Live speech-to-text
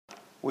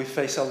We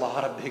face a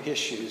lot of big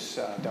issues,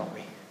 don't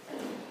we?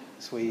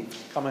 As we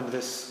come into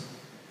this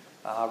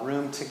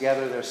room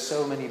together, there's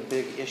so many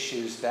big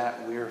issues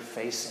that we're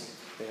facing.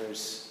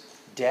 There's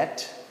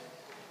debt.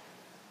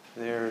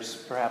 There's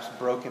perhaps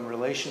broken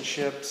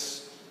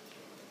relationships.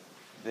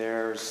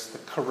 There's the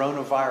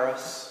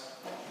coronavirus.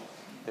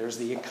 There's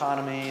the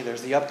economy.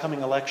 There's the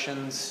upcoming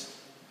elections.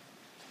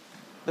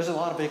 There's a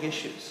lot of big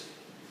issues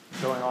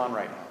going on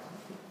right now.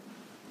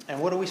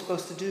 And what are we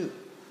supposed to do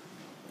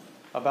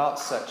about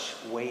such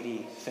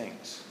weighty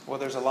things? Well,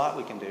 there's a lot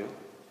we can do.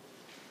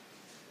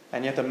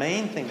 And yet the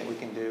main thing that we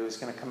can do is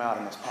going to come out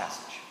in this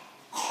passage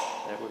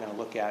that we're going to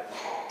look at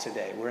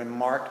today. We're in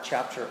Mark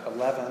chapter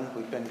 11.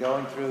 We've been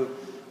going through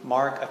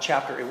Mark a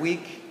chapter a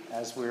week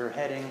as we're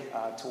heading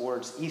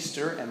towards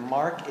Easter. And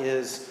Mark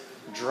is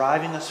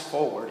driving us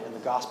forward in the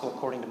gospel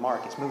according to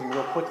Mark. It's moving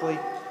real quickly.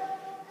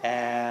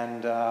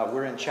 And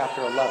we're in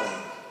chapter 11.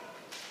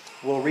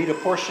 We'll read a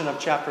portion of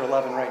chapter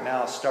 11 right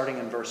now, starting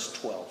in verse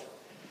 12.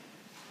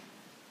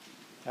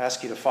 I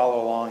ask you to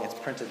follow along. It's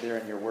printed there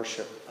in your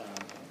worship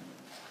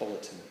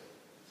bulletin.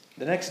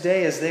 The next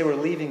day, as they were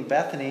leaving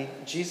Bethany,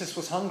 Jesus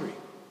was hungry.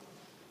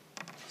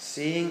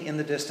 Seeing in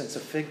the distance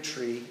a fig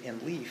tree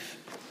in leaf,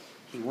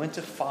 he went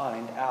to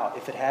find out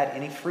if it had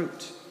any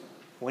fruit.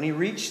 When he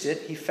reached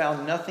it, he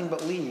found nothing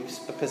but leaves,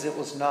 because it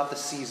was not the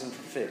season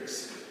for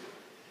figs.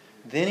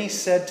 Then he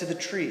said to the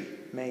tree,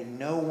 "May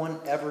no one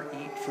ever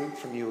eat fruit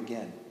from you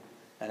again."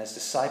 And his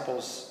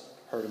disciples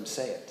heard him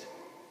say it.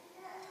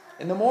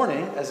 In the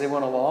morning, as they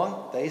went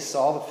along, they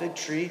saw the fig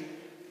tree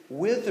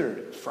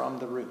withered from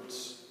the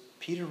roots.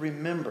 Peter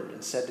remembered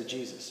and said to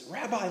Jesus,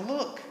 "Rabbi,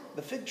 look,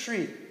 the fig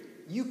tree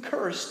you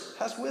cursed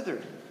has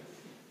withered."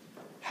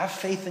 "Have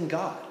faith in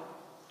God,"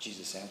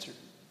 Jesus answered.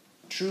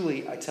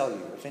 "Truly, I tell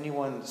you, if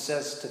anyone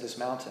says to this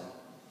mountain,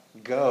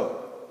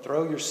 'Go,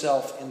 throw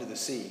yourself into the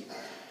sea,'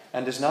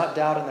 and does not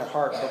doubt in their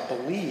heart, but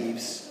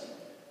believes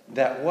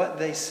that what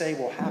they say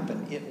will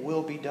happen, it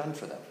will be done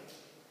for them.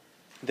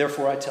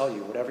 Therefore, I tell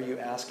you, whatever you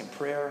ask in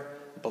prayer,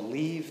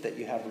 believe that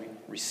you have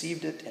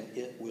received it, and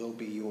it will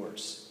be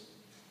yours.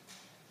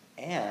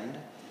 And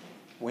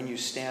when you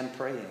stand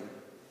praying,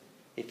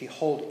 if you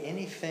hold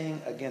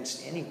anything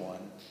against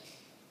anyone,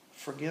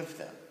 forgive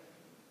them,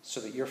 so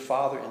that your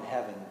Father in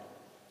heaven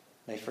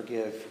may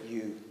forgive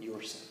you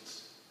your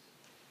sins."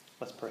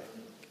 Let's pray.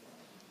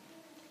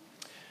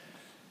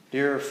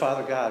 Dear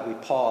Father God, we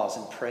pause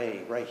and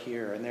pray right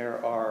here, and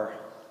there are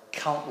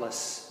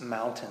countless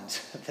mountains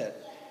that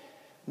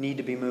need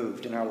to be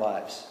moved in our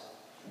lives.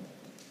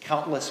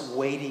 Countless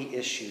weighty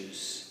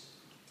issues.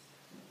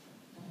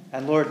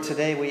 And Lord,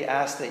 today we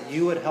ask that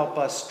you would help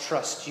us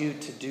trust you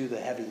to do the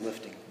heavy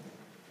lifting,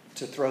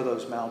 to throw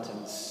those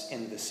mountains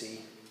into the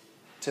sea,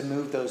 to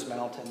move those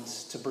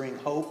mountains, to bring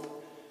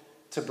hope,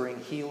 to bring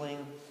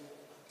healing,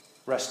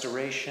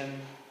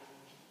 restoration.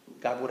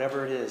 God,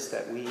 whatever it is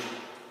that we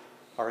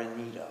are in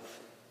need of.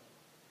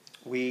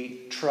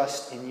 We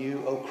trust in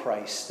you, O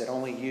Christ, that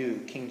only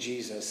you, King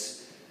Jesus,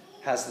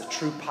 has the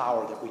true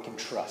power that we can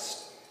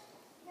trust.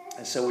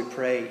 And so we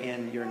pray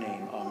in your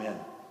name. Amen.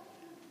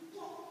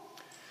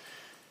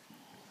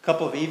 A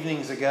couple of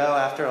evenings ago,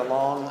 after a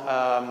long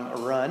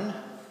run,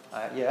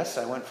 yes,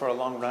 I went for a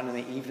long run in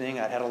the evening.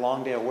 I'd had a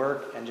long day of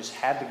work and just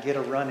had to get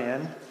a run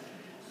in.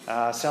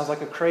 Sounds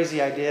like a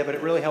crazy idea, but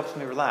it really helps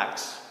me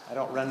relax. I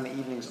don't run in the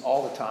evenings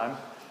all the time.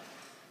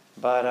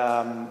 But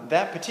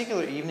that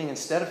particular evening,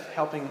 instead of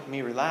helping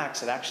me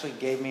relax, it actually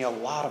gave me a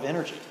lot of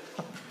energy.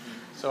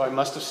 So I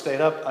must have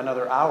stayed up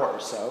another hour or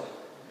so.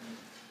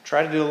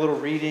 Tried to do a little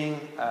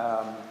reading,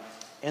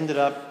 ended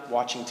up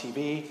watching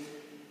TV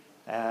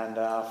and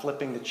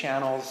flipping the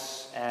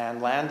channels,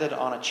 and landed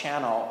on a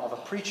channel of a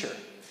preacher.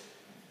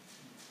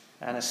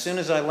 And as soon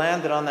as I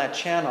landed on that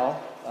channel,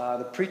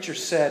 the preacher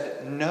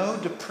said, "No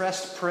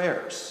depressed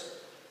prayers.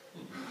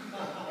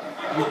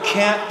 You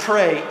can't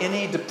pray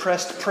any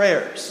depressed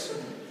prayers.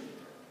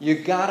 You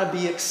gotta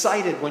be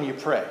excited when you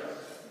pray.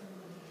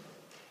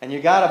 And you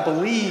gotta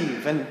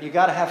believe, and you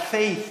gotta have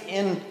faith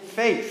in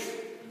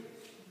faith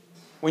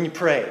when you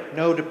pray.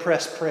 No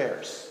depressed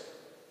prayers."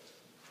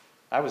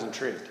 I was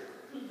intrigued.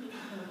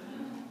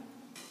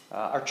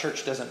 Our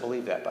church doesn't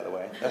believe that, by the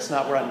way. That's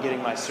not where I'm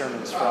getting my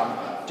sermons from,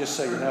 just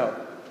so you know.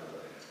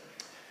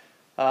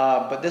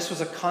 But this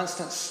was a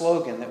constant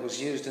slogan that was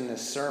used in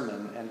this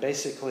sermon, and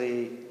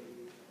basically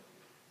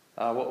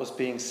what was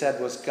being said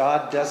was,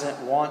 God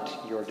doesn't want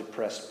your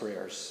depressed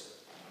prayers.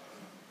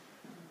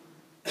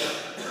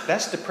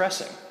 That's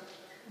depressing,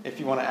 if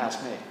you want to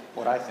ask me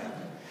what I think.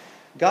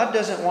 God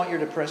doesn't want your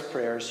depressed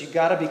prayers. You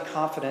got to be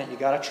confident. You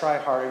got to try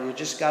harder. You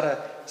just got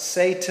to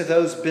say to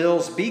those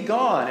bills, "Be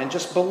gone," and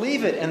just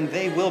believe it, and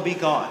they will be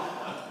gone.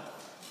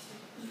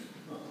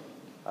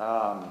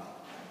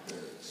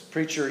 This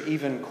preacher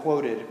even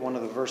quoted one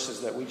of the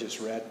verses that we just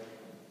read,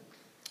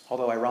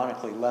 although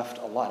ironically left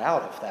a lot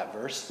out of that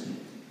verse.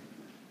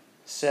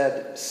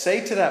 Said,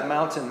 "Say to that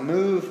mountain,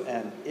 move,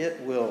 and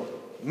it will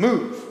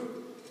move."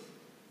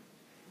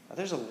 Now,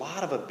 there's a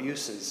lot of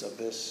abuses of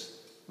this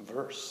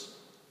verse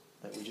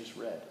that we just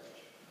read.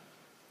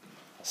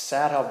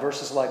 Sad how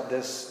verses like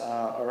this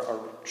are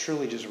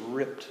truly just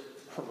ripped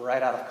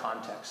right out of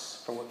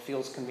context for what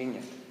feels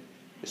convenient.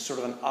 It's sort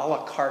of an a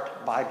la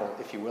carte Bible,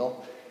 if you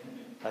will.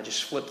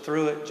 Just flip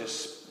through it,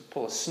 just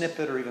pull a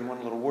snippet or even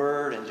one little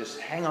word and just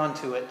hang on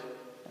to it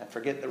and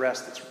forget the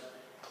rest that's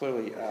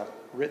clearly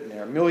written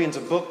there. Millions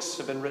of books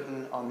have been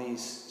written on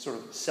these sort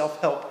of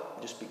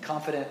self-help. Just be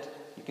confident,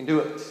 you can do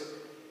it.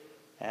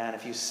 And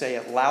if you say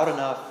it loud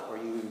enough or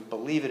you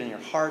believe it in your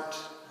heart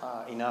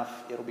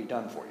enough, it'll be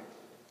done for you.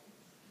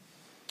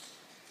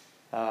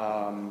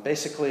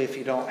 Basically, if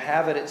you don't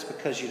have it, it's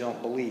because you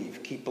don't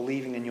believe. Keep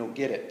believing and you'll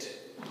get it.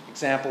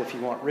 Example, if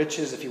you want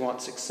riches, if you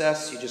want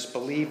success, you just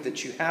believe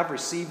that you have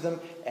received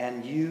them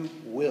and you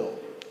will.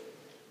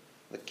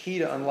 The key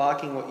to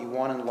unlocking what you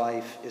want in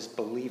life is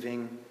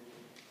believing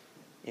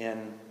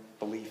in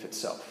belief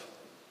itself.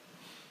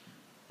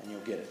 And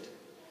you'll get it.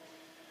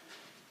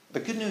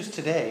 The good news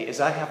today is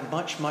I have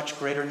much, much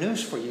greater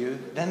news for you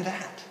than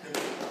that.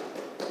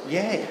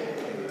 Yay!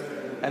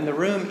 And the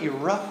room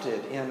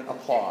erupted in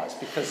applause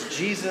because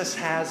Jesus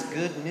has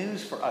good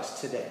news for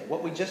us today.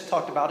 What we just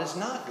talked about is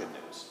not good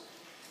news.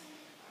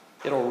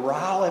 It'll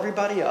rile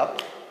everybody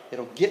up.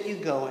 It'll get you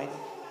going.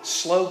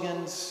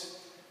 Slogans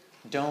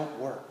don't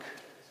work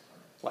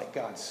like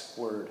God's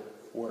word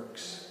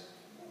works.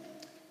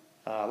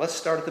 Let's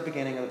start at the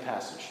beginning of the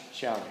passage,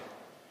 shall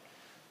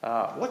we?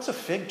 What's a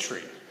fig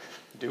tree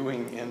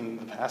doing in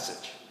the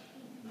passage?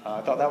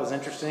 I thought that was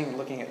interesting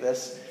looking at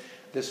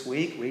this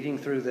week, reading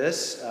through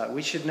this.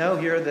 We should know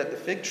here that the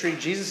fig tree,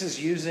 Jesus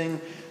is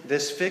using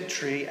this fig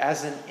tree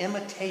as an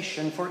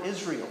imitation for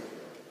Israel.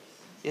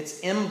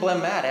 It's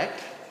emblematic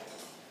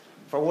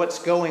for what's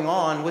going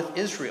on with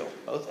Israel,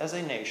 both as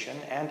a nation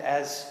and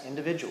as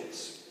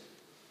individuals.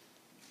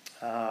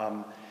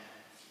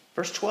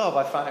 Verse 12,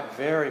 I find it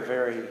very,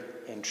 very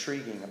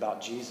intriguing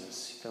about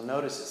Jesus. You'll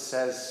notice it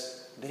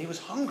says that he was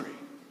hungry.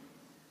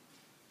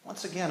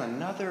 Once again,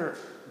 another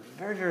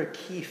very, very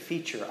key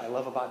feature I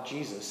love about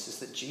Jesus is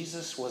that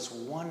Jesus was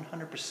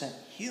 100%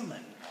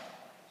 human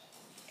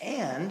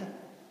and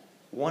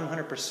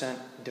 100%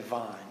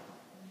 divine.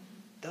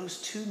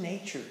 Those two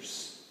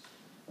natures.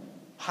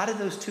 How did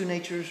those two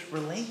natures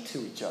relate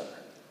to each other?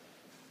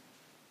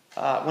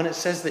 When it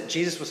says that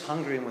Jesus was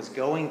hungry and was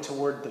going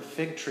toward the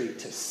fig tree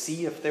to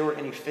see if there were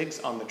any figs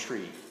on the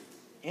tree,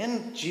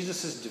 in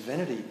Jesus'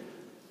 divinity,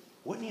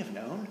 wouldn't he have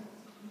known?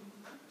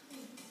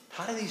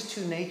 How do these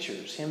two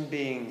natures, him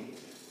being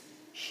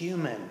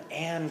human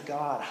and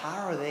God,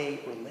 how are they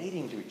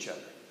relating to each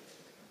other?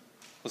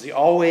 Was he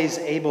always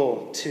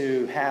able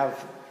to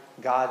have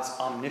God's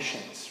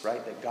omniscience,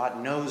 right? That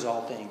God knows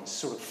all things,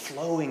 sort of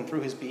flowing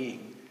through his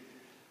being.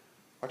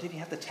 Or did he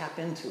have to tap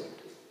into it?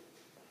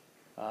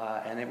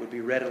 And it would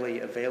be readily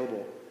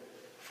available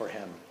for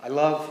him. I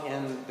love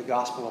in the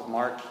Gospel of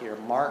Mark here,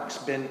 Mark's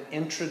been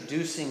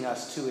introducing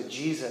us to a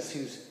Jesus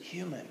who's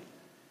human.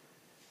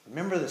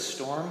 Remember the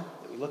storm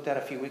that we looked at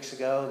a few weeks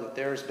ago? That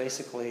there's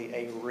basically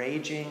a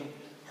raging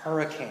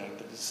hurricane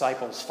that the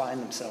disciples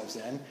find themselves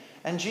in.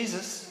 And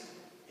Jesus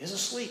is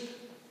asleep.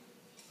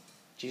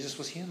 Jesus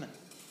was human.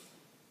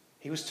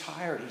 He was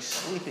tired. He's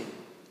sleeping.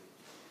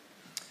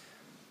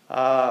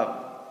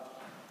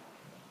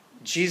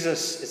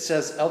 Jesus, it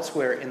says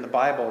elsewhere in the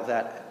Bible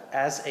that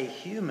as a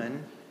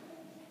human,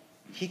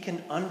 he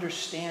can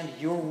understand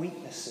your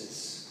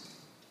weaknesses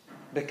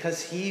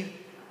because he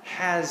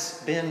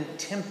has been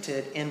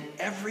tempted in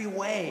every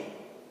way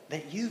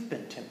that you've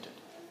been tempted.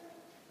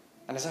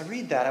 And as I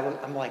read that,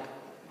 I'm like,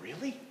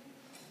 really?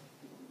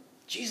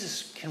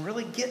 Jesus can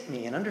really get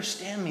me and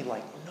understand me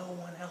like no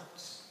one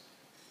else.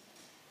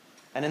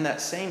 And in that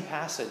same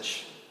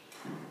passage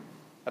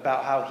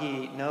about how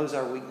he knows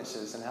our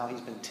weaknesses and how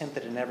he's been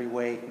tempted in every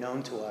way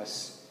known to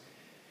us,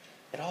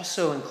 it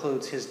also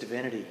includes his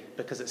divinity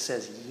because it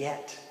says,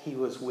 yet he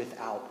was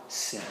without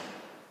sin.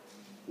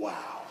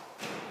 Wow.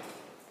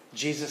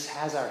 Jesus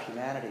has our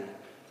humanity,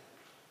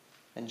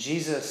 and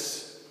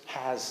Jesus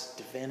has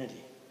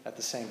divinity at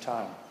the same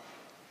time.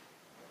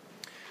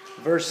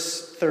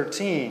 Verse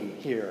 13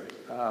 here.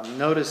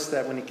 Notice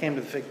that when he came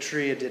to the fig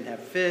tree, it didn't have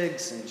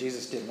figs, and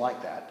Jesus didn't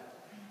like that.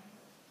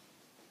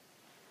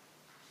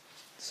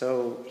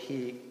 So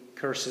he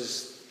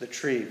curses the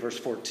tree. Verse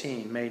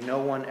 14, may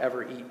no one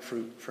ever eat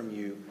fruit from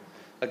you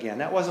again.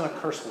 That wasn't a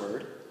curse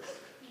word,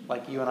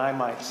 like you and I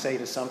might say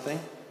to something.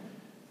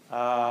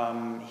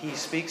 He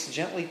speaks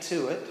gently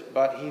to it,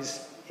 but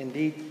he's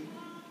indeed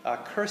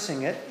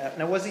cursing it.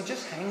 Now, was he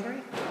just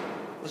hangry?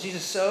 Was he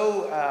just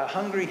so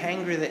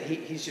hangry that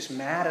he's just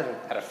mad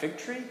at a fig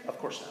tree? Of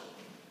course not.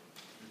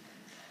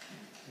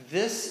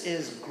 This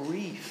is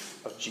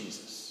grief of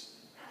Jesus.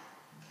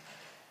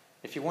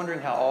 If you're wondering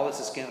how all this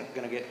is going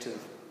to get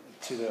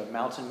to the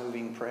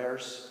mountain-moving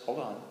prayers, hold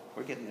on,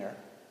 we're getting there.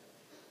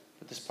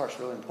 But this part's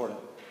really important.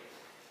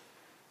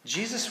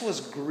 Jesus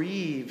was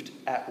grieved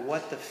at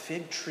what the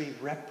fig tree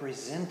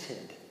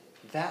represented.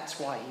 That's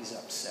why he's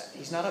upset.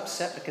 He's not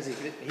upset because he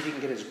didn't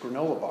get his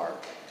granola bar,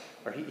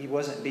 or he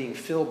wasn't being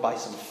filled by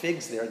some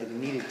figs there that he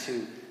needed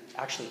to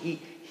actually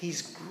eat.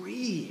 He's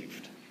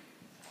grieved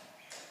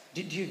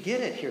Do you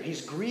get it here?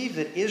 He's grieved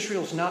that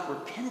Israel's not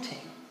repenting.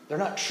 They're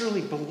not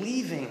truly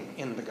believing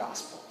in the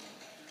gospel.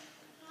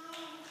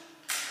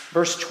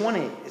 Verse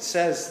 20, it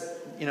says,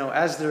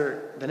 as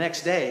they're the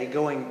next day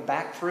going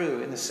back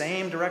through in the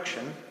same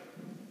direction,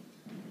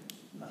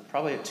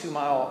 probably a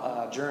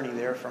 2-mile journey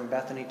there from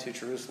Bethany to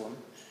Jerusalem.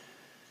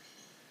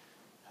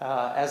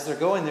 As they're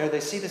going there, they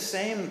see the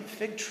same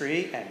fig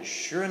tree, and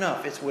sure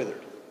enough, it's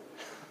withered.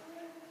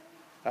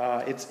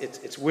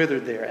 It's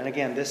withered there. And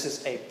again, this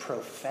is a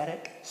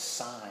prophetic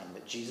sign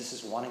that Jesus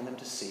is wanting them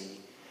to see.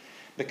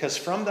 Because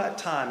from that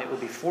time, it would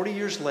be 40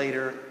 years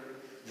later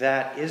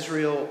that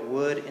Israel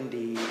would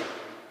indeed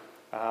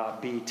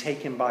be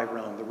taken by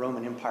Rome. The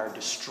Roman Empire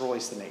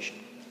destroys the nation.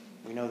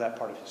 We know that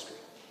part of history.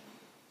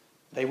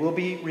 They will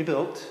be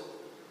rebuilt,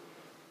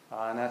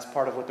 and that's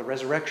part of what the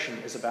resurrection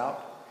is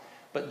about.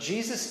 But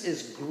Jesus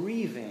is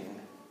grieving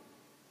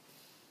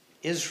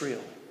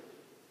Israel.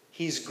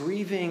 He's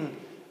grieving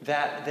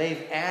that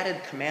they've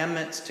added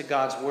commandments to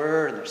God's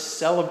word, and they're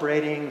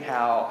celebrating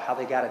how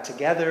they got it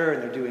together,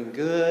 and they're doing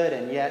good,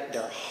 and yet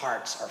their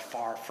hearts are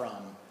far from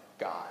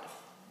God.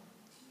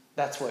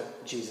 That's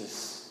what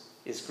Jesus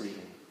is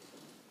grieving.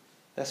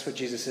 That's what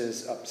Jesus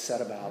is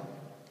upset about.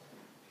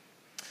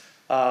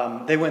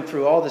 They went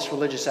through all this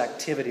religious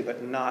activity,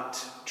 but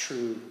not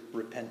true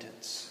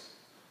repentance.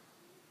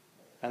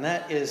 And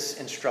that is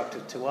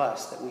instructive to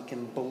us, that we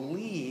can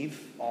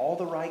believe all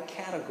the right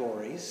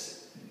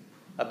categories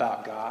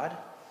about God,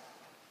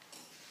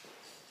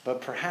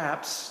 but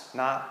perhaps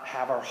not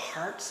have our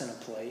hearts in a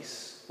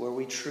place where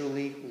we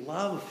truly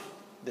love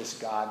this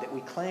God that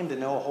we claim to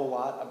know a whole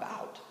lot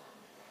about.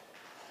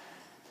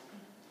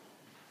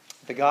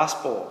 The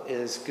gospel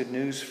is good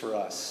news for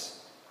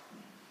us.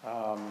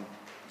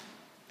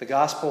 The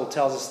gospel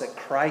tells us that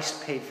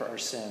Christ paid for our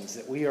sins,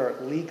 that we are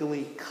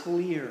legally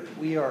clear,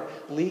 we are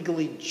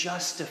legally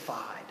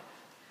justified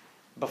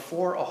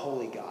before a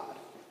holy God.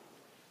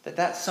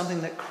 That's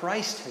something that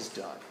Christ has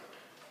done.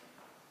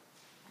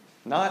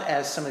 Not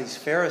as some of these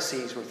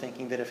Pharisees were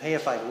thinking that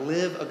if I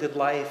live a good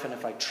life and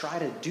if I try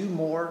to do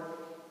more,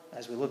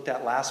 as we looked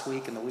at last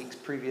week and the weeks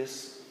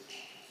previous.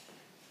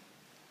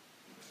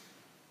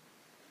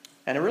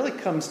 And it really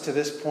comes to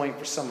this point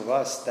for some of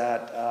us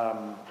that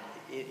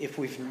if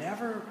we've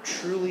never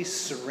truly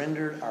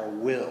surrendered our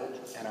will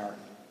and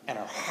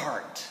our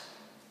heart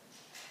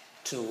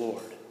to the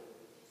Lord,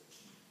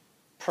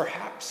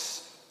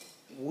 perhaps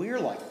we're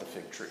like the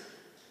fig tree.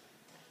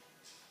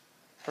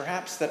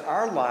 Perhaps that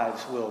our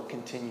lives will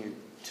continue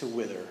to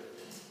wither.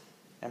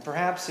 And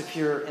perhaps if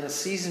you're in a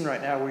season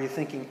right now where you're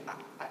thinking,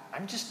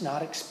 I'm just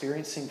not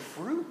experiencing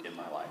fruit in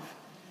my life.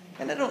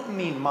 And I don't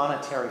mean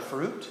monetary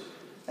fruit.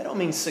 I don't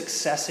mean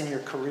success in your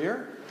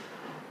career.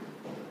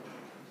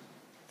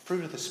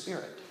 Fruit of the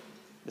Spirit.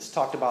 This is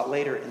talked about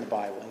later in the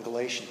Bible, in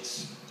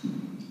Galatians.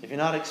 If you're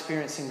not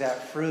experiencing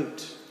that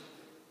fruit,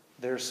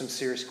 there are some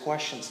serious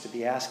questions to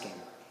be asking.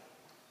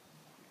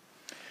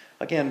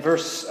 Again,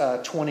 verse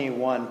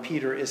 21,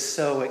 Peter is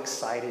so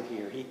excited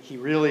here.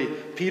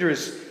 Peter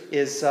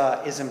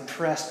is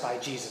impressed by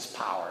Jesus'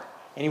 power.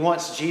 And he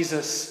wants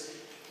Jesus,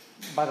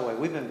 by the way,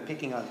 we've been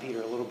picking on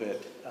Peter a little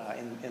bit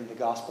in the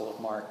Gospel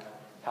of Mark.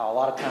 How a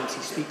lot of times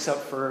he speaks up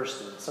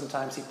first, and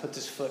sometimes he puts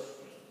his foot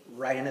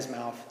right in his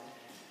mouth.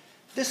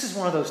 This is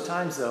one of those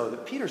times, though,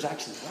 that Peter's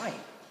actually right.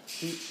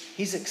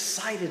 He's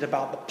excited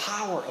about the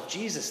power of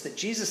Jesus, that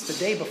Jesus the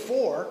day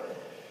before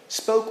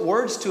spoke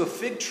words to a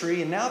fig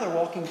tree, and now they're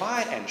walking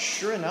by it, and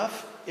sure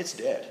enough, it's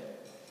dead.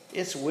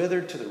 It's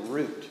withered to the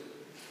root.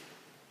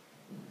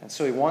 And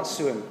so he wants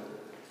to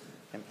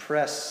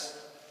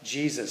impress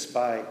Jesus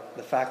by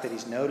the fact that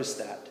he's noticed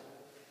that.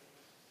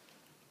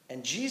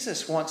 And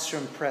Jesus wants to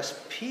impress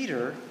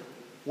Peter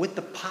with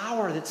the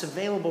power that's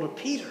available to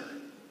Peter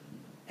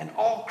and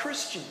all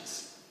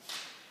Christians.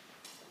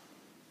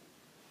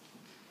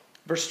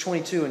 Verse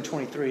 22 and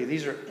 23,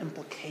 these are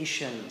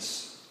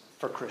implications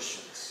for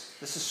Christians.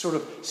 This is sort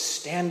of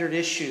standard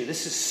issue.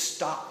 This is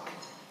stock.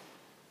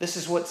 This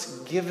is what's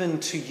given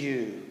to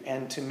you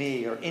and to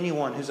me or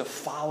anyone who's a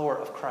follower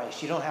of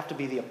Christ. You don't have to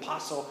be the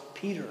Apostle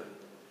Peter.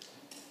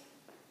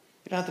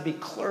 You don't have to be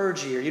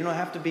clergy, or you don't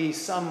have to be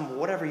some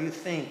whatever you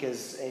think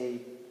is a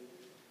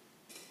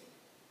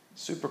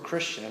super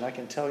Christian. And I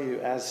can tell you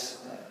as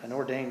an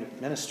ordained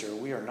minister,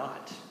 we are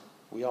not.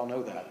 We all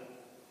know that.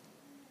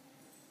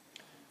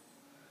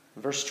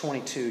 Verse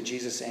 22,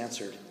 Jesus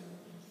answered,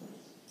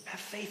 have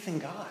faith in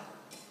God.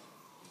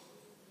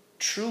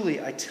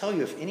 Truly, I tell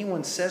you, if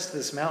anyone says to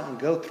this mountain,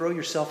 go throw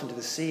yourself into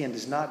the sea, and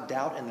does not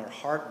doubt in their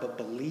heart, but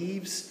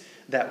believes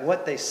that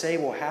what they say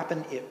will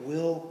happen, it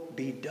will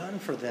be done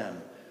for them.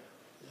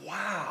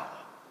 Wow.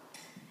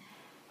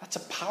 That's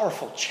a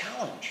powerful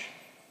challenge.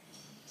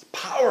 It's a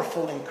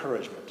powerful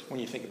encouragement when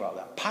you think about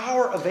that.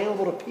 Power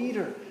available to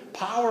Peter.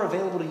 Power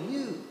available to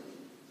you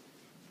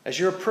as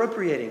you're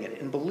appropriating it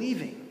and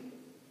believing.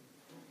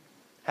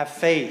 Have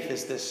faith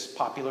is this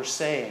popular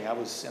saying. I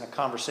was in a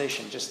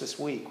conversation just this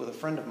week with a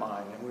friend of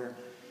mine, and we were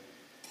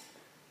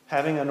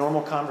having a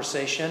normal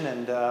conversation,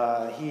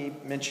 and he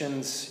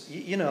mentions,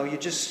 you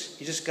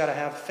just got to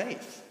have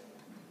faith.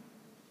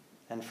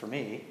 And for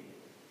me,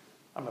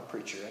 I'm a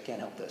preacher, I can't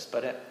help this,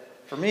 but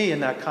for me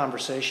in that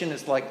conversation,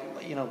 it's like,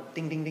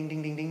 ding, ding, ding,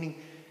 ding, ding, ding, ding.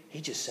 He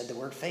just said the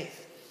word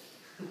faith.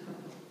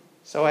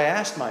 So I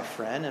asked my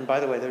friend, and by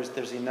the way,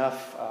 there's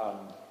enough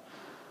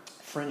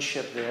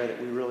friendship there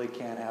that we really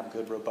can have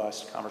good,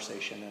 robust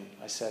conversation. And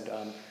I said,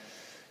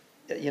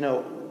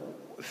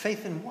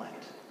 faith in what?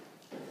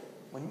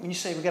 When you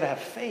say we've got to have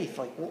faith,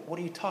 like what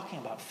are you talking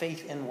about?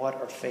 Faith in what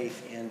or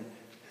faith in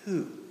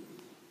who?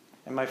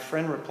 And my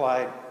friend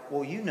replied,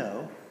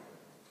 well,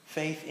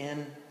 faith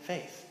in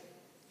faith.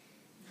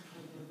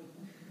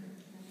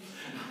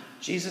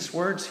 Jesus'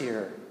 words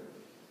here.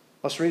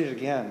 Let's read it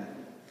again.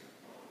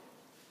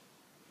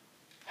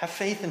 Have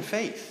faith in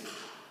faith.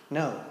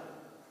 No.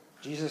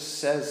 Jesus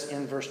says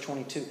in verse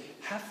 22,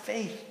 have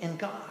faith in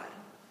God.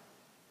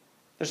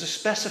 There's a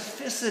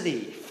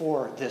specificity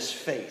for this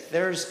faith.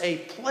 There's a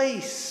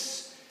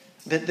place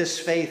that this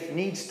faith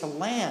needs to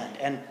land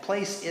and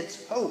place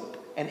its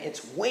hope and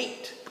its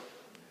weight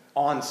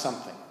on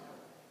something.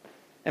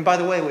 And by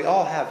the way, we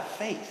all have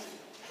faith.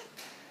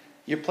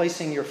 You're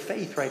placing your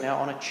faith right now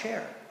on a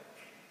chair.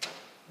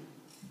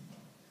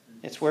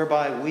 It's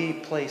whereby we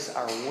place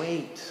our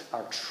weight,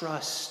 our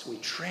trust, we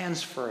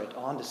transfer it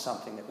onto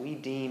something that we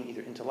deem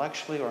either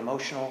intellectually or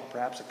emotional,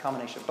 perhaps a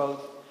combination of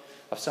both,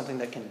 of something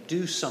that can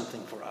do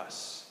something for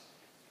us.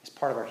 It's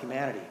part of our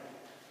humanity.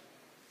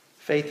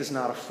 Faith is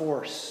not a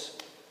force.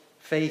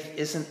 Faith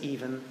isn't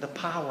even the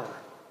power.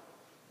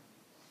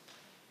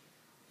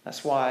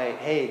 That's why,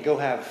 hey, go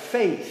have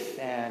faith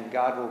and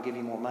God will give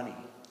you more money.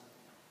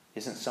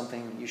 Isn't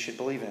something you should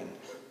believe in.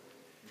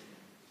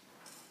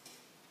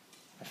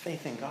 Have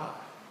faith in God.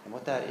 And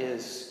what that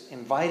is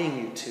inviting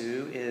you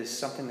to is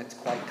something that's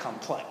quite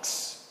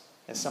complex.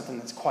 It's something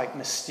that's quite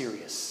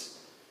mysterious.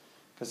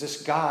 Because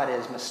this God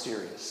is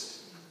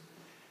mysterious.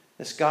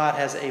 This God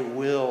has a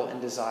will and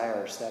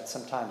desires that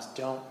sometimes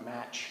don't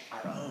match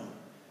our own.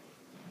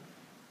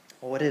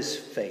 Well, what is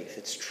faith?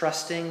 It's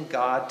trusting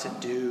God to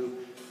do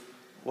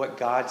what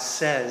God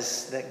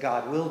says that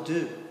God will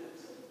do.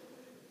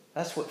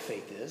 That's what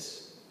faith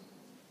is.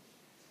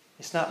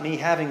 It's not me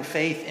having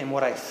faith in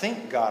what I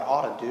think God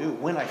ought to do,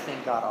 when I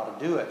think God ought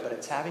to do it, but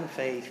it's having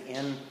faith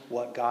in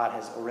what God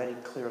has already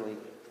clearly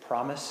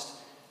promised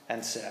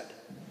and said.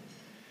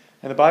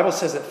 And the Bible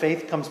says that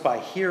faith comes by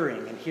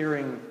hearing, and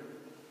hearing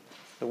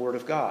the Word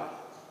of God.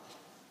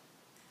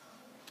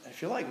 And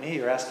if you're like me,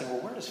 you're asking, well,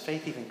 where does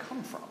faith even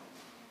come from?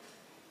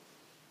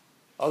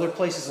 Other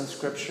places in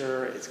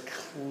Scripture, it's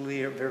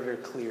clear, very, very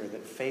clear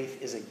that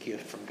faith is a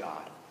gift from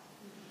God.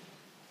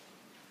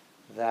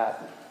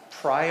 That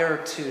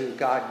prior to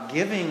God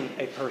giving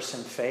a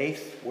person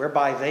faith,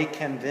 whereby they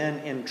can then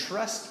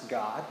entrust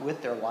God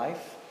with their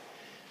life,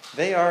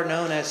 they are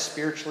known as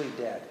spiritually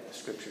dead, the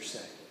Scriptures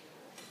say.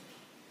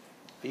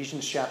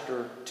 Ephesians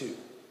chapter 2.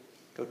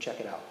 Go check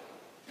it out.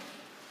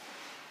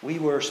 We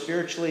were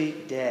spiritually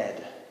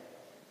dead,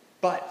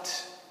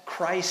 but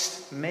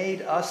Christ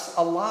made us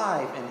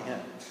alive in Him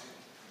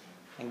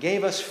and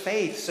gave us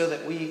faith so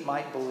that we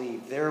might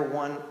believe.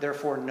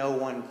 Therefore, no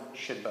one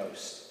should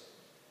boast.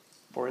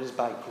 For it is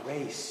by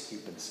grace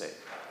you've been saved.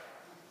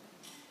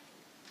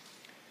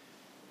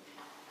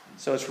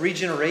 So it's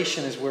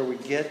regeneration is where we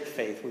get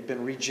faith. We've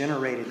been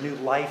regenerated. New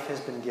life has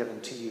been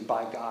given to you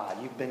by God.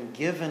 You've been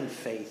given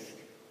faith.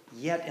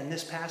 Yet in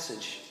this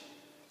passage,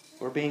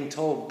 we're being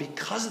told,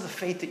 because of the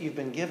faith that you've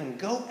been given,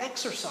 go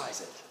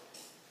exercise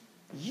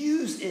it.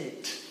 Use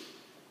it.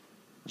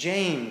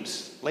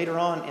 James, later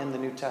on in the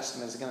New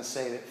Testament, is going to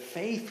say that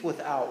faith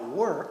without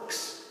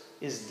works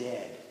is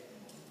dead.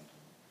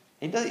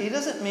 He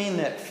doesn't mean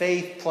that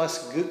faith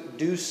plus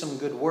do some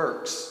good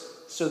works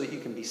so that you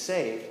can be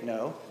saved.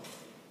 No.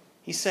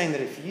 He's saying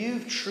that if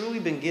you've truly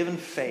been given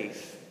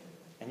faith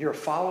and you're a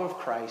follower of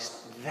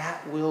Christ,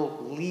 that will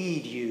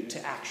lead you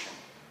to action.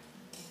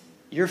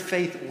 Your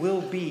faith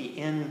will be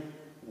in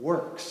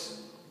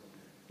works.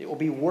 It will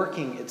be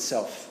working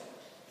itself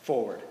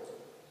forward.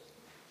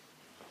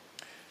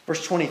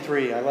 Verse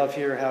 23, I love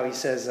here how he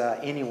says,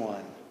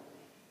 anyone.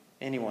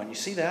 Anyone. You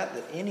see that?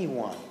 That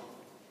anyone.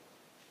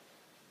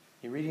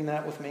 You reading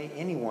that with me?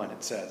 Anyone,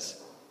 it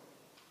says.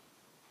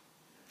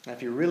 Now,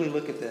 if you really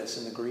look at this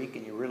in the Greek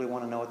and you really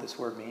want to know what this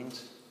word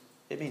means,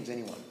 it means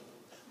anyone.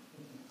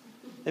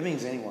 It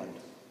means anyone.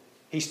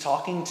 He's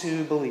talking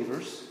to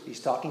believers. He's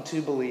talking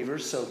to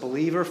believers. So,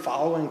 believer,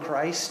 following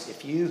Christ,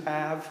 if you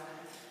have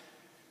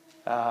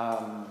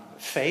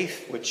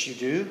faith, which you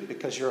do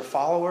because you're a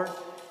follower,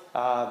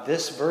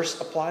 this verse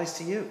applies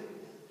to you.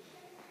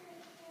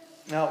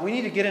 Now, we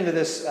need to get into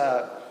this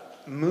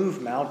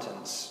move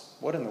mountains.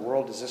 What in the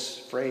world does this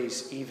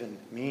phrase even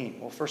mean?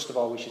 Well, first of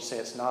all, we should say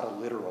it's not a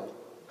literal.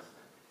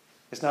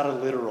 It's not a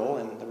literal,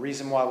 and the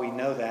reason why we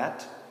know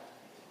that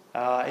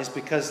is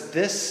because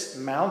this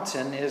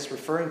mountain is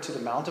referring to the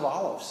Mount of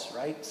Olives,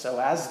 right? So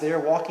as they're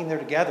walking there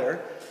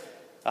together,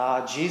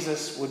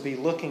 Jesus would be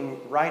looking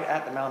right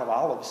at the Mount of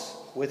Olives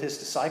with his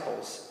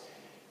disciples.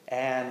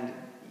 And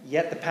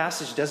yet the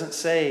passage doesn't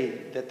say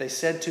that they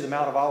said to the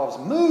Mount of Olives,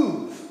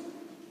 move!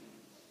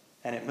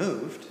 And it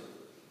moved.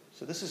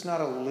 So this is not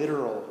a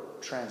literal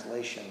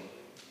translation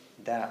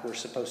that we're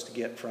supposed to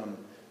get from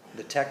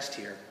the text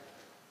here.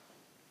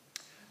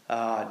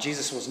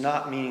 Jesus was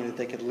not meaning that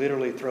they could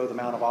literally throw the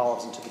Mount of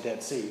Olives into the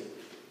Dead Sea.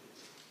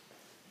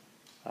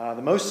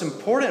 The most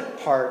important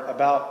part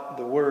about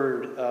the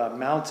word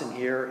mountain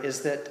here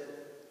is that,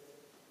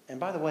 and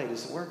by the way,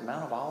 does the word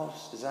Mount of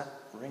Olives, does that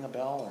ring a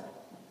bell or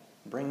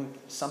bring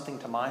something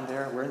to mind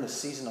there? We're in the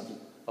season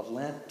of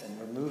Lent, and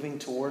we're moving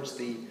towards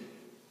the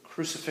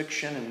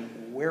crucifixion.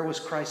 And where was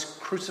Christ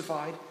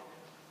crucified?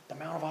 The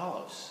Mount of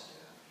Olives.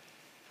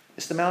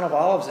 It's the Mount of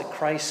Olives that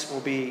Christ will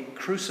be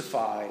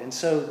crucified. And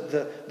so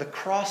the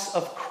cross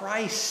of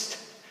Christ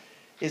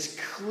is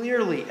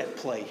clearly at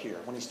play here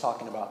when he's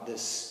talking about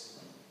this,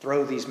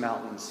 throw these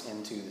mountains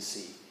into the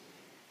sea.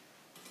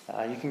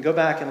 You can go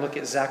back and look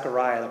at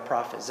Zechariah the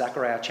prophet,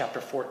 Zechariah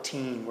chapter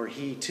 14, where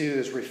he too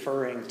is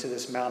referring to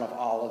this Mount of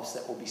Olives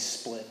that will be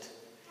split.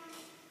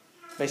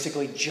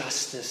 Basically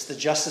justice, the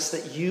justice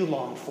that you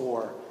long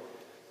for,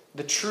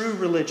 the true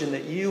religion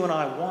that you and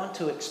I want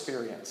to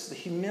experience, the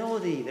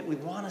humility that we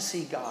want to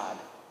see God,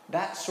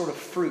 that sort of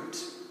fruit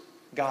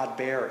God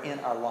bear in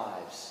our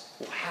lives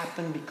will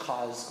happen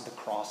because of the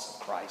cross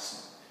of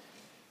Christ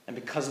and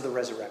because of the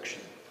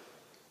resurrection.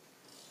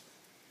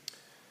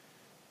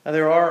 Now,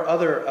 there are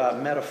other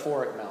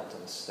metaphoric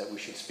mountains that we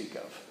should speak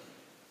of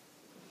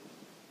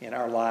in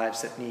our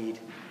lives that need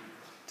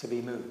to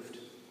be moved.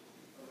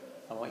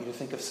 I want you to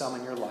think of some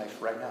in your life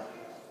right now.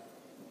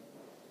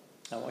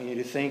 I want you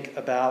to think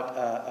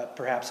about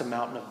perhaps a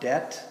mountain of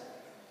debt,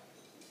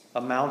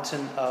 a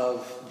mountain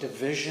of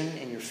division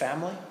in your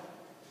family,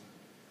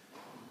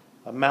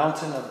 a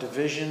mountain of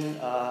division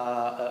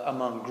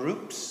among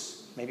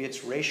groups. Maybe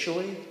it's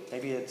racially,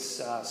 maybe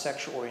it's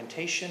sexual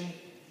orientation.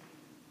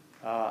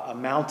 A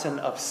mountain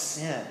of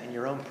sin in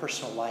your own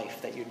personal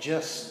life that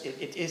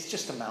it's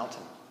just a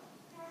mountain.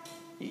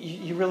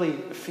 You really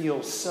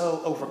feel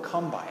so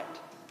overcome by it.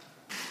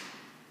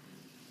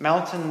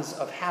 Mountains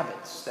of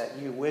habits that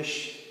you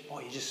wish,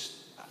 I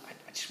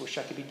just wish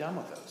I could be done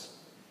with those.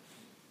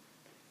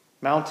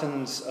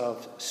 Mountains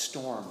of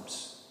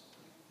storms,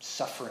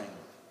 suffering,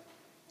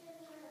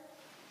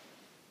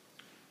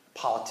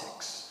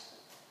 politics,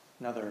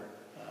 another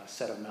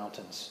set of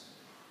mountains.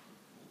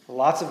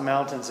 Lots of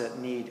mountains that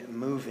need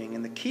moving.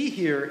 And the key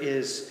here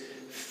is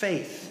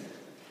faith.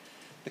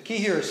 The key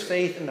here is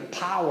faith, and the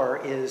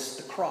power is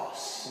the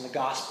cross and the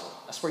gospel.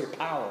 That's where your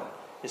power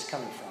is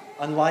coming from.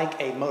 Unlike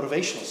a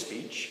motivational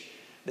speech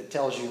that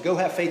tells you, go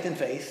have faith in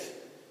faith,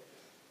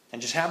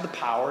 and just have the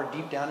power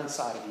deep down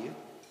inside of you.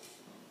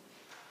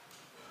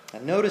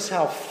 And notice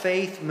how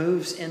faith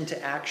moves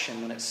into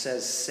action when it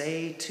says,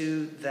 say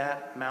to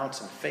that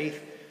mountain.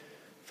 Faith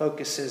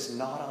focuses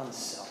not on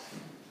self,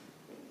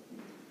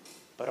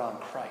 but on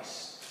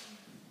Christ.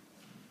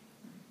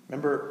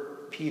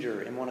 Remember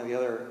Peter in one of the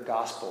other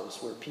Gospels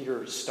where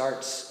Peter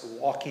starts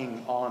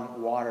walking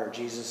on water.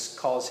 Jesus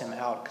calls him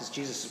out because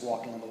Jesus is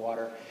walking on the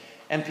water.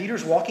 And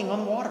Peter's walking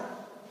on water.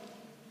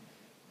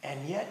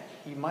 And yet,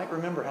 you might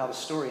remember how the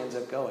story ends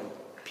up going.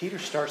 Peter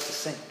starts to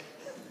sink.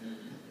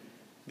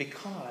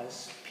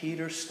 Because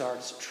Peter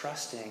starts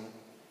trusting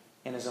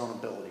in his own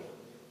ability.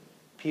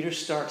 Peter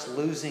starts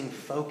losing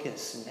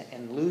focus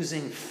and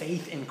losing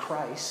faith in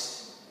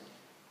Christ.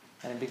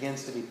 And it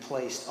begins to be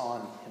placed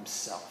on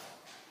himself.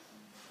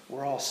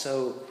 We're all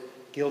so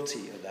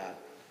guilty of that.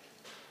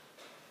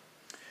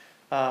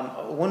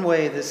 One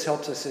way this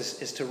helps us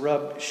is to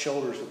rub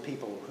shoulders with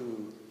people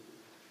who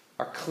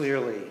are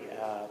clearly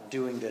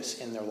doing this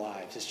in their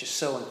lives. It's just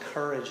so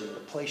encouraging to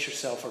place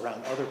yourself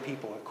around other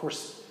people. Of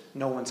course,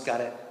 no one's got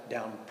it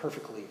down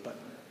perfectly,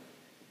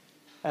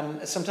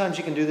 and sometimes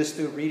you can do this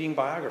through reading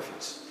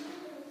biographies.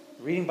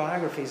 Reading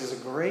biographies is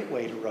a great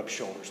way to rub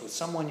shoulders with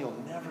someone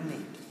you'll never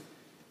meet.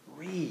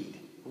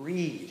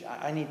 Read.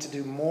 I need to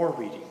do more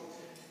reading.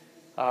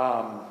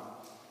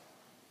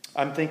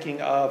 I'm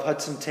thinking of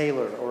Hudson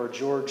Taylor or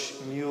George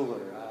Mueller.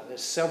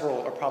 There's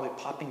several are probably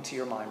popping to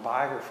your mind,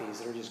 biographies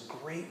that are just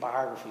great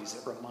biographies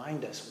that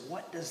remind us,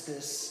 what does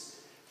this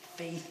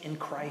faith in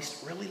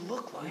Christ really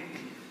look like?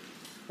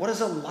 What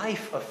does a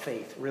life of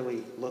faith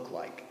really look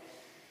like?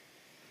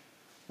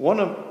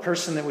 One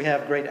person that we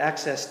have great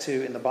access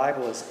to in the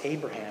Bible is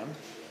Abraham.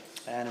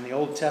 And in the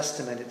Old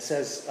Testament, it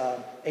says,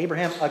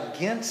 Abraham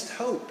against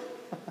hope.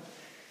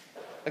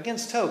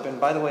 Against hope.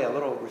 And by the way, a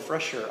little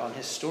refresher on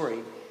his story.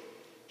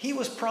 He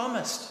was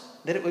promised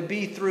that it would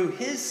be through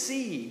his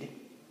seed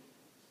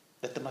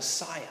that the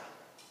Messiah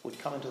would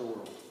come into the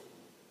world.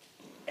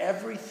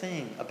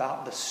 Everything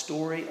about the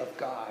story of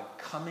God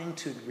coming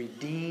to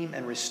redeem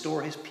and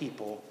restore his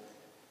people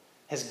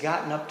has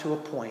gotten up to a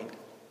point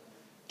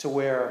to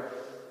where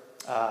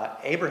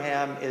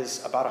Abraham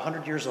is about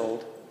 100 years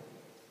old.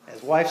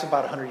 His wife's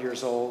about 100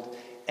 years old,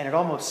 and it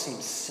almost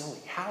seems silly.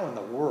 How in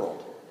the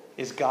world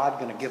is God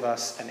going to give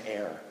us an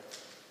heir?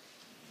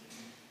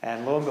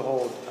 And lo and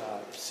behold,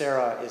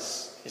 Sarah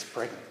is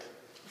pregnant.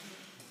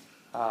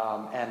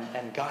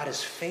 And God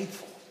is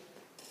faithful.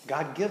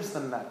 God gives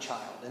them that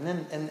child. And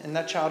then and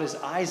that child is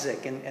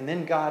Isaac. And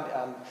then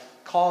God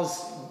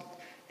calls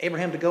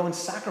Abraham to go and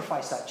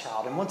sacrifice that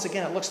child. And once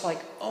again, it looks like,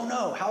 oh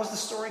no, how's the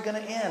story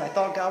going to end? I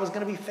thought God was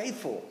going to be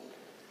faithful.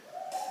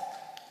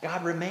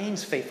 God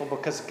remains faithful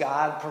because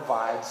God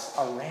provides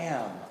a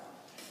ram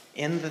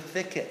in the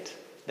thicket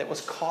that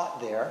was caught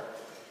there.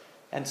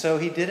 And so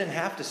he didn't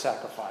have to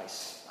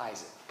sacrifice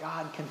Isaac.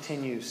 God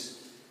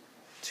continues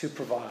to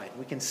provide.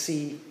 We can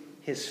see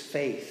his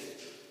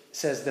faith. It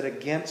says that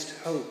against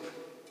hope,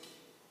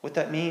 what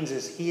that means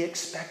is he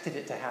expected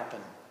it to happen.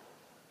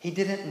 He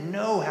didn't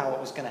know how it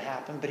was going to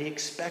happen, but he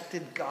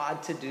expected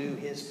God to do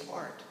his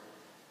part.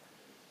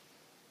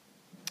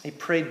 He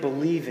prayed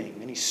believing,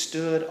 and he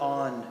stood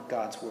on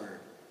God's word.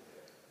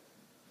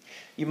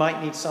 You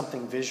might need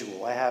something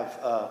visual. I have,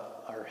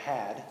 or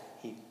had,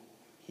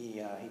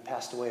 he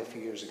passed away a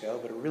few years ago,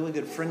 but a really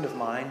good friend of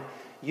mine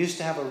used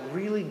to have a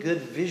really good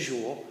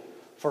visual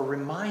for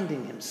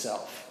reminding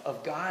himself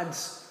of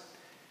God's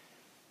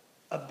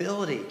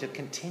ability to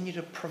continue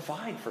to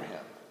provide for him.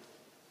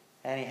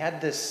 And he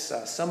had this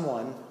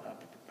someone,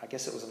 I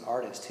guess it was an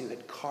artist, who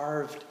had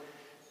carved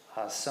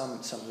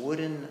some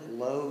wooden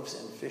loaves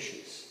and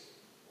fishes.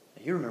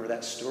 Now, you remember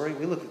that story.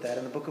 We looked at that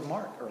in the book of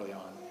Mark early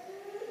on.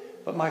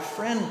 But my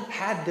friend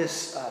had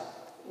this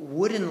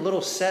wooden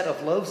little set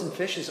of loaves and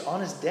fishes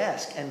on his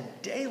desk, and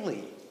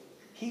daily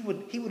he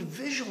would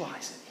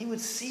visualize it. He would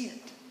see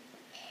it.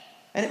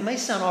 And it may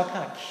sound all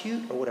kind of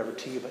cute or whatever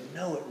to you, but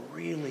no, it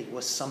really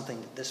was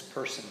something that this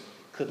person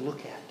could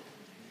look at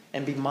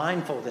and be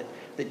mindful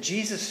that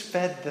Jesus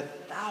fed the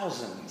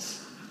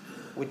thousands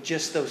with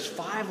just those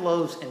 5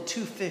 loaves and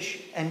 2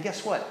 fish. And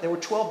guess what? There were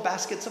 12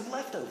 baskets of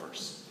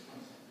leftovers.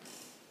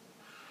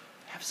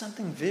 Have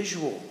something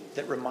visual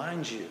that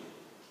reminds you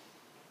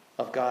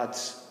of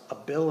God's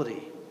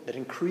ability, that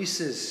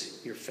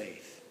increases your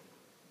faith.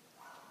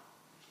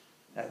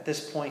 At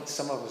this point,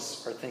 some of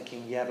us are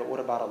thinking, yeah, but what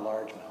about a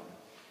large mountain?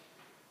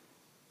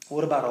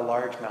 What about a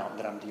large mountain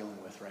that I'm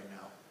dealing with right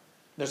now?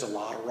 There's a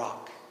lot of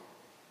rock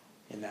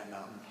in that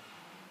mountain.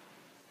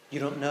 You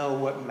don't know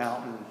what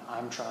mountain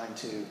I'm trying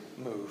to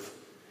move.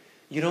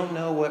 You don't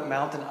know what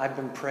mountain I've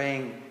been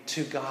praying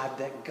to God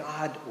that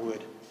God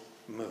would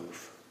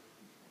move.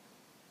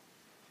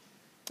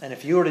 And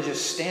if you were to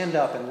just stand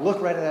up and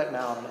look right at that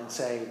mountain and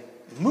say,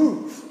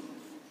 move,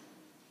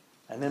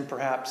 and then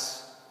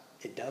perhaps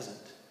it doesn't,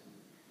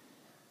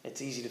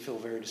 it's easy to feel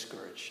very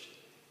discouraged.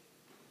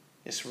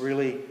 It's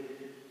really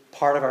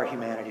part of our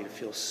humanity to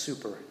feel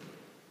super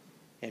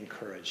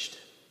encouraged.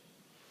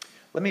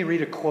 Let me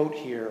read a quote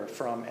here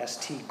from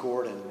S.T.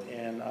 Gordon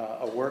in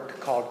a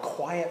work called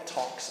Quiet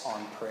Talks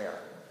on Prayer.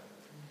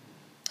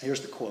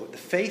 Here's the quote. "The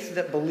faith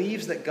that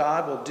believes that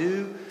God will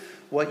do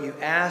what you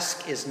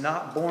ask is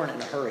not born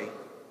in a hurry.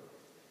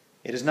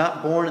 It is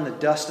not born in the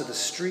dust of the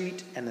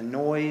street and the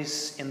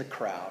noise in the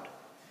crowd.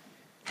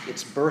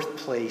 Its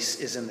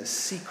birthplace is in the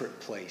secret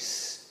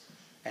place,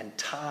 and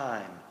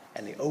time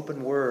and the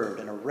open word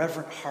and a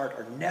reverent heart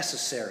are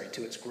necessary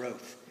to its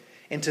growth.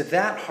 Into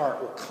that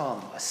heart will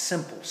come a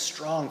simple,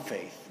 strong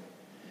faith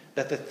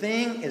that the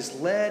thing is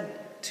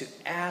led to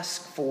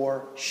ask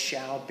for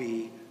shall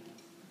be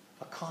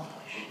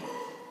accomplished."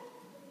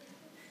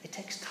 It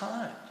takes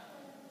time.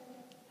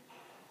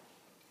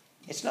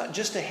 It's not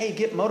just a, hey,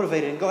 get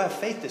motivated and go have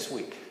faith this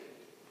week.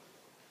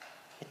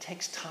 It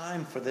takes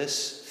time for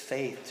this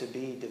faith to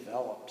be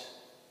developed.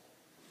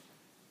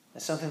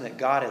 It's something that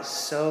God is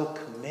so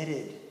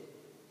committed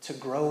to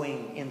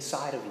growing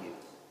inside of you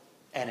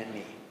and in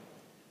me.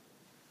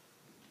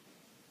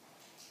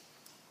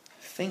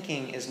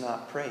 Thinking is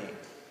not praying.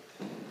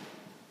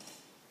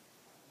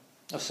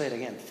 I'll say it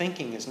again.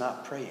 Thinking is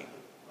not praying.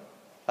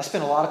 I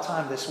spent a lot of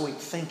time this week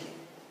thinking.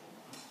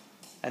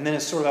 And then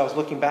as I was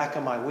looking back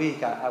on my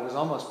week, I was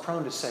almost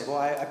prone to say, well,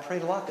 I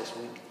prayed a lot this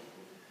week.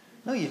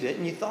 No, you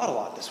didn't. You thought a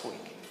lot this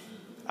week.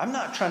 I'm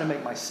not trying to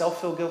make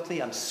myself feel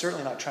guilty. I'm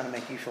certainly not trying to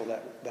make you feel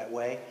that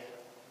way.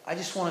 I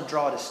just want to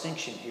draw a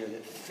distinction here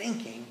that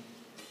thinking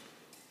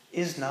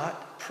is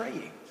not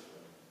praying.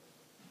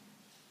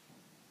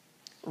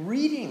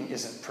 Reading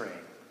isn't praying.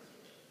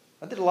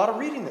 I did a lot of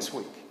reading this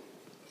week,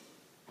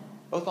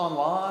 both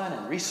online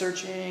and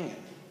researching and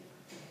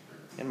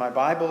in my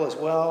Bible as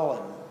well.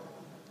 And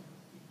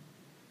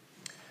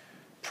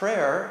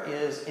prayer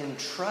is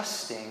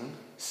entrusting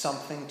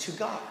something to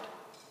God.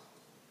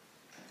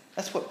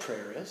 That's what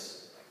prayer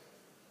is.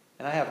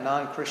 And I have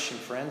non-Christian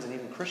friends and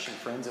even Christian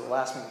friends that will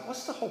ask me,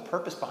 what's the whole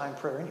purpose behind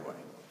prayer anyway?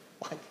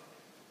 Like,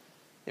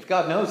 if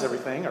God knows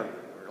everything, or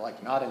we're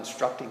like not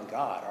instructing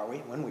God, are we,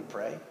 when we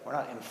pray? We're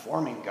not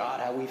informing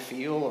God how we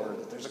feel or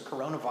that there's a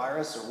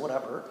coronavirus or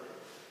whatever.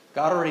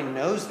 God already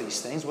knows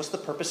these things. What's the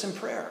purpose in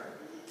prayer?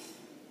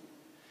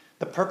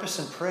 The purpose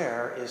in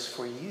prayer is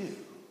for you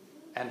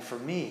and for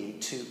me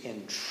to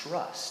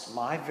entrust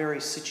my very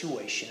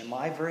situation and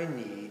my very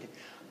need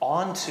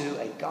onto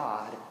a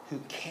God who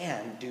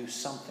can do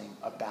something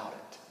about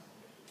it.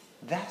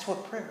 That's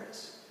what prayer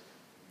is.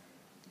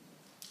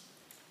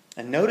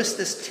 And notice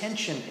this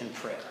tension in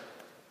prayer.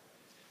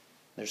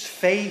 There's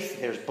faith,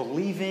 there's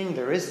believing,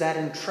 there is that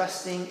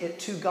entrusting it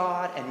to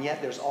God, and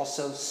yet there's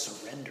also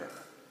surrender.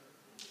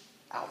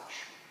 Ouch.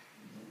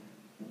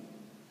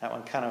 That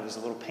one kind of is a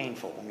little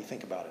painful when we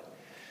think about it.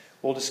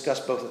 We'll discuss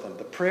both of them.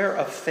 The prayer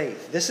of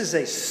faith. This is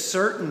a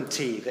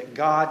certainty that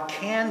God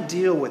can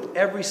deal with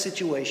every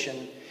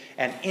situation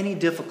and any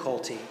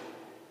difficulty,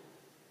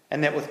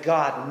 and that with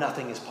God,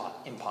 nothing is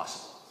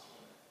impossible.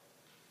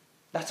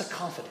 That's a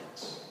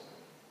confidence.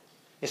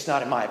 It's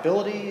not in my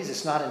abilities.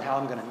 It's not in how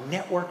I'm going to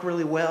network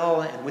really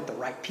well and with the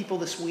right people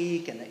this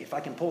week, and if I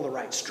can pull the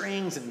right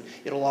strings and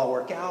it'll all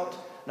work out.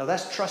 No,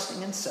 that's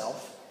trusting in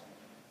self.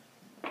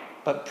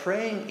 But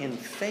praying in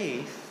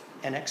faith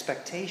and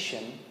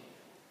expectation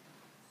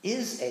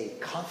is a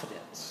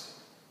confidence.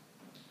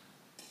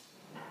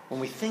 When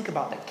we think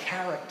about the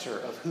character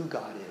of who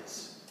God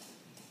is,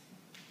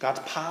 God's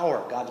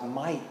power, God's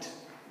might,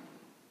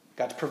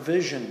 God's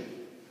provision.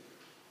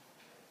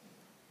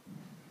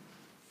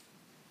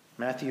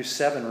 Matthew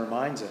 7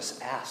 reminds us,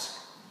 ask,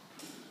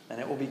 and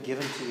it will be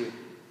given to you.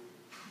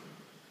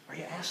 Are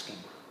you asking?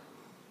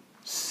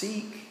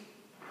 Seek,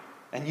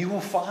 and you will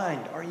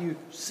find. Are you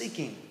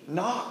seeking?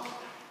 Knock,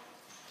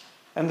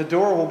 and the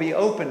door will be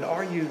opened.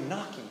 Are you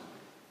knocking?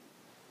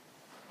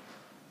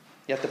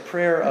 Yet the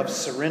prayer of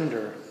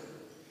surrender,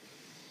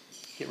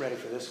 get ready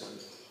for this one.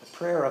 The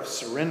prayer of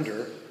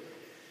surrender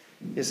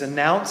is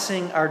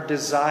announcing our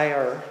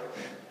desire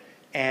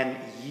and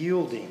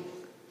yielding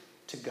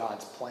to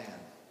God's plan.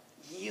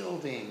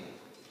 Yielding.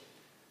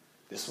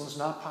 This one's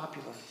not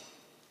popular.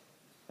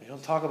 We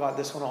don't talk about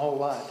this one a whole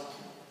lot.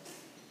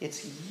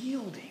 It's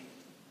yielding.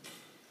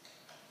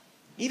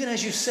 Even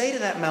as you say to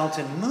that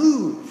mountain,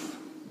 move.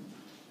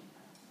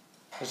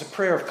 There's a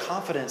prayer of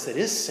confidence that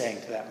is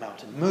saying to that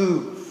mountain,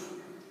 move.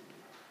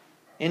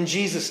 In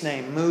Jesus'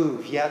 name,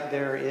 move. Yet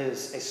there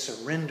is a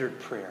surrendered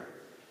prayer.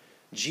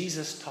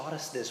 Jesus taught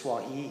us this while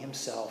he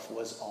himself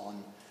was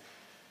on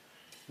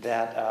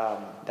that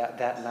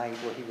night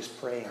where he was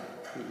praying.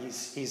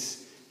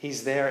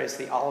 He's there. It's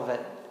the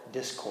Olivet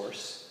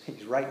Discourse.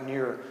 He's right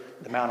near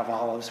the Mount of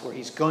Olives where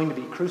he's going to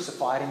be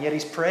crucified, and yet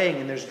he's praying,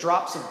 and there's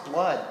drops of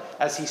blood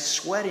as he's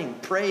sweating,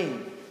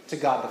 praying to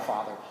God the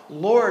Father.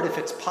 Lord, if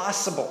it's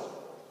possible,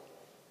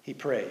 he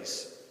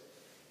prays.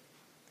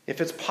 If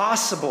it's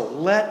possible,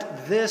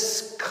 let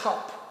this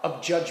cup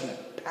of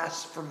judgment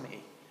pass from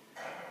me.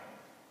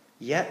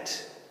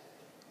 Yet,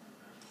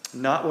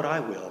 not what I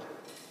will,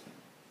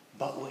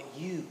 but what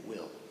you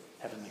will,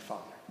 Heavenly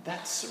Father.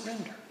 That's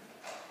surrender.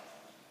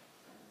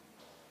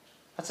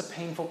 That's a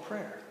painful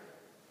prayer.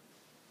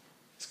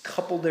 It's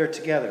coupled there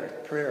together.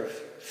 Prayer of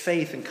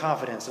faith and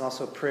confidence, and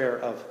also a prayer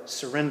of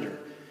surrender.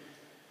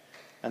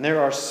 And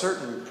there are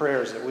certain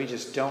prayers that we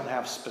just don't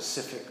have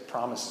specific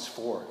promises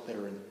for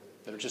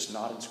that are just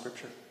not in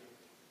Scripture.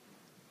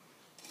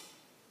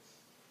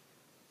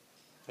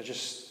 There's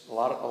just a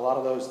lot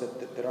of those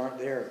that aren't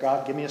there.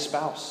 God, give me a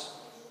spouse.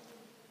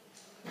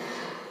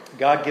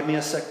 God, give me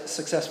a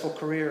successful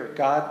career.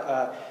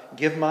 God,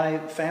 give my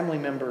family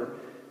member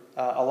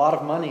a lot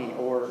of money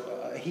or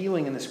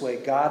healing in this way.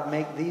 God,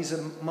 make these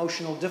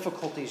emotional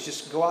difficulties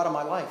just go out of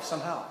my life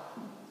somehow.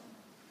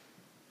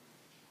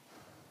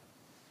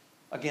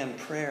 Again,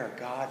 prayer,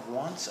 God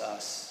wants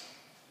us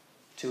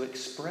to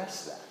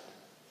express that.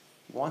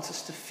 He wants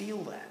us to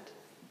feel that.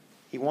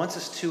 He wants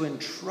us to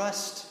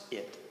entrust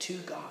it to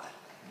God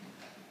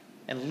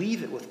and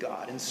leave it with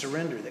God and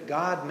surrender, that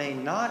God may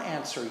not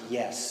answer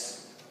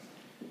yes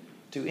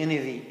to any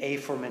of the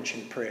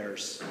aforementioned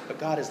prayers, but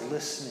God is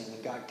listening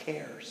and God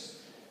cares.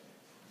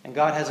 And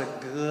God has a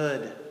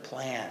good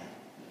plan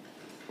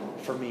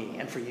for me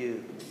and for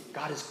you.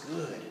 God is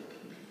good.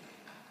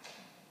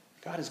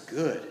 God is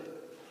good.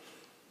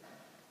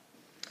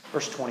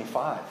 Verse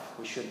 25,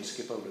 we shouldn't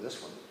skip over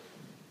this one.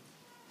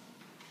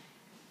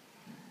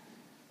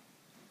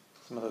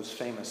 Some of those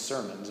famous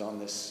sermons on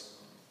this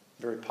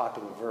very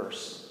popular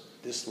verse.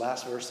 This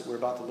last verse that we're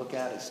about to look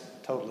at is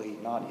totally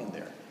not in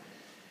there.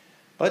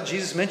 But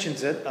Jesus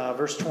mentions it,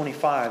 verse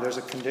 25. There's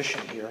a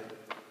condition here.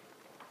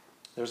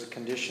 There's a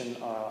condition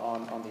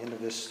on the end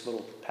of this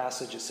little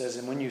passage. It says,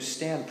 and when you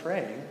stand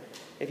praying,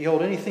 if you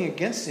hold anything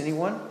against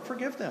anyone,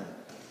 forgive them,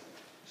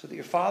 so that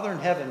your Father in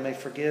heaven may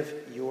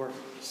forgive your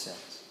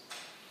sins.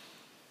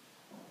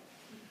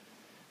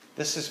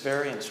 This is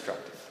very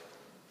instructive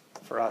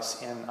for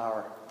us in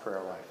our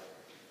prayer life.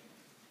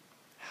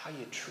 How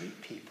you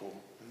treat people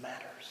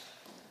matters.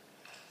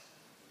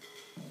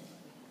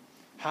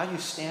 How you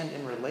stand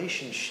in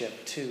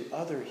relationship to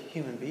other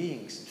human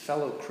beings,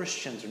 fellow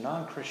Christians or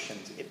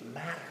non-Christians, it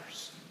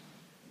matters.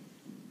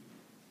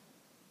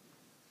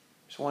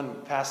 There's one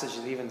passage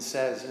that even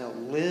says,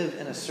 live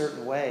in a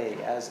certain way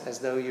as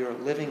though you're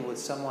living with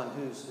someone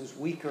who's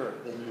weaker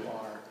than you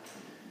are.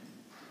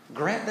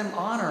 Grant them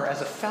honor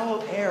as a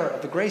fellow heir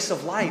of the grace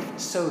of life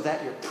so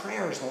that your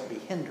prayers won't be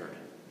hindered,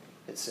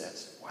 it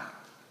says.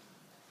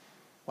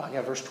 Wow,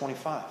 yeah, verse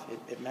 25.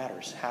 It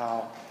matters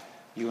how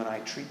you and I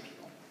treat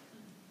people.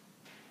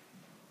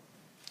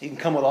 You can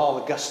come with all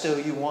the gusto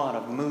you want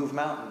of move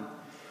mountain,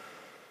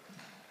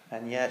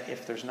 and yet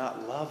if there's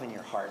not love in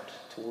your heart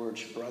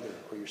towards your brother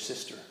or your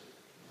sister,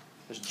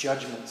 there's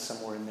judgment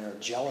somewhere in there,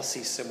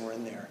 jealousy somewhere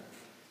in there,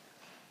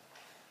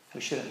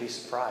 we shouldn't be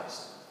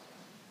surprised.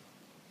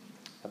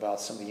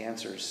 about some of the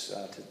answers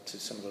to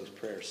some of those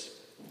prayers.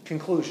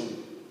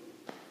 Conclusion.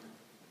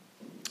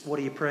 What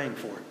are you praying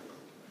for?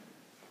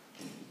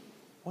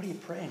 What are you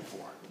praying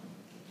for?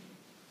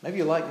 Maybe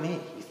you're like me.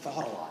 You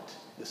thought a lot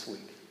this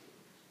week.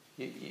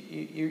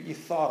 You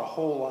thought a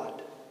whole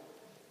lot.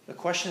 The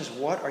question is,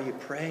 what are you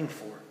praying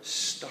for?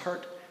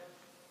 Start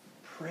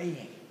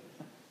praying.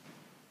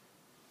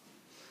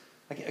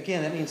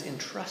 Again, that means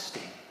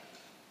entrusting.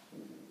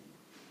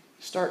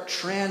 Start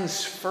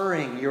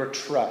transferring your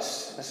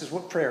trust. This is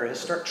what prayer is.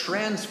 Start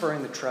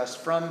transferring the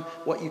trust from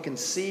what you can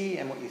see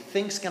and what you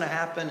think is going to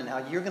happen and how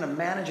you're going to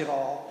manage it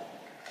all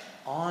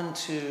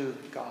onto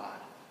God.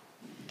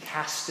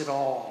 Cast it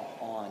all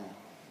on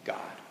God.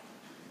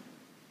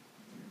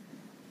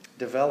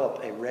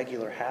 Develop a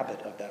regular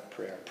habit of that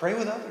prayer. Pray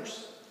with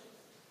others.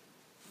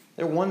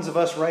 There are ones of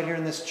us right here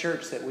in this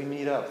church that we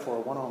meet up for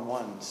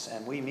one-on-ones,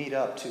 and we meet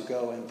up to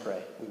go and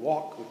pray. We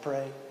walk, we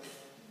pray.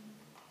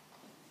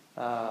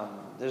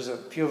 There's a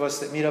few of us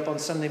that meet up on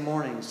Sunday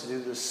mornings to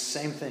do the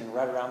same thing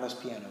right around this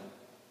piano.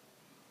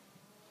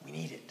 We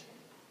need it.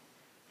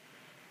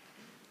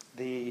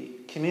 The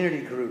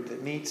community group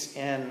that meets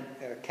in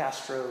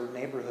Castro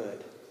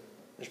neighborhood,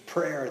 there's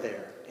prayer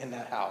there in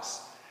that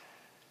house.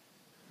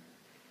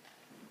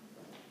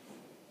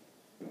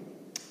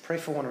 Pray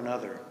for one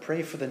another.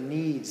 Pray for the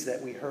needs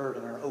that we heard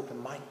in our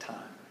open mic time.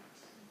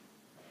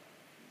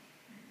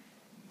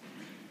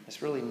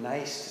 It's really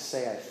nice to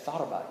say, I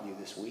thought about you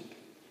this week.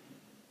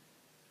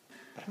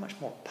 But how much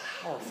more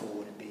powerful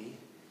would it be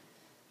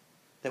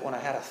that when I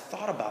had a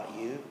thought about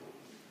you,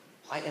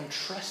 I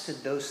entrusted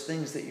those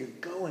things that you're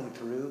going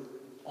through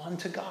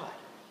onto God.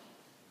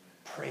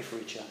 Pray for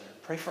each other.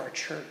 Pray for our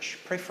church.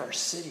 Pray for our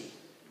city.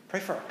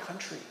 Pray for our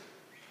country.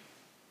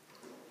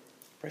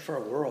 Pray for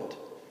our world.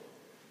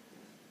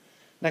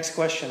 Next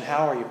question,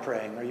 how are you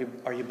praying?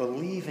 Are you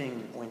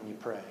believing when you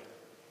pray?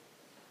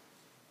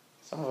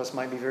 Some of us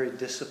might be very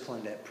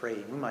disciplined at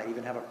praying. We might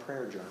even have a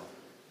prayer journal.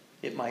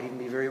 It might even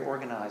be very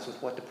organized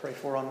with what to pray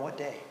for on what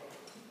day.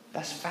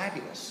 That's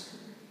fabulous.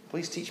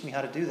 Please teach me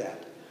how to do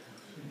that.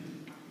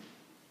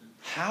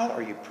 How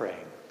are you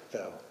praying,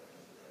 though?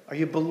 Are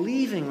you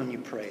believing when you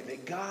pray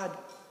that God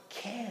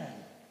can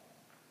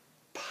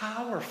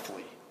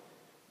powerfully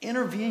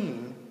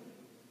intervene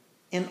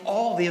in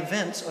all the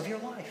events of your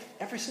life?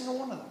 Every single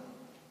one of them.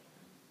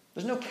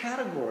 There's no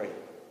category.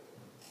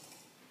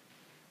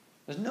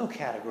 There's no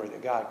category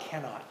that God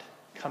cannot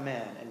come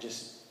in and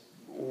just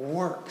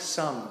work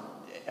some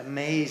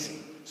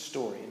amazing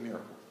story and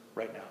miracle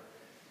right now.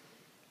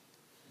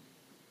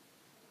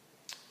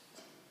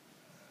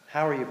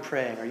 How are you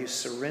praying? Are you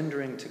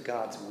surrendering to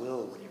God's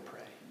will when you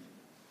pray?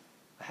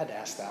 I had to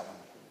ask that one.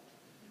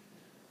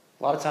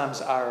 A lot of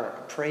times our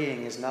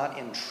praying is not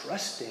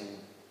entrusting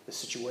the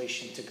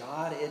situation to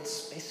God.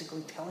 It's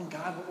basically telling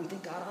God what we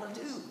think God ought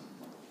to do.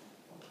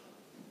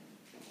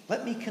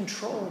 Let me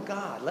control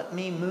God. Let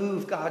me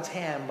move God's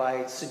hand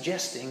by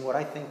suggesting what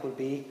I think would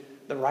be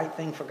the right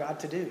thing for God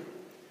to do.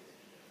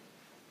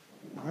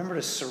 Remember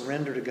to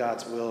surrender to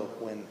God's will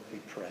when we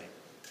pray.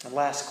 The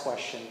last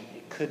question,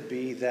 it could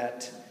be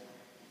that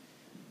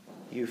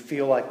you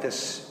feel like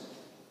this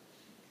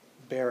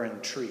barren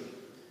tree.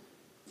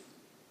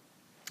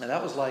 And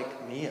that was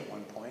like me at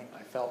one point.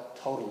 I felt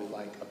totally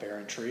like a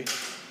barren tree.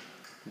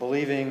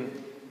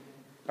 Believing,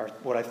 or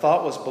what I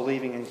thought was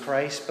believing in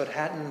Christ, but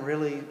hadn't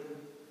really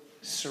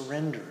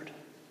surrendered.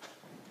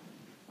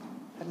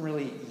 Hadn't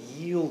really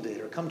yielded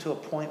or come to a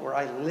point where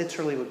I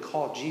literally would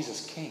call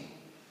Jesus King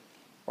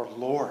or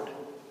Lord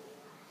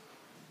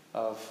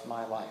of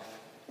my life.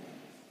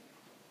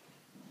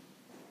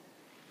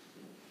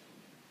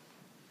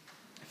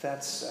 If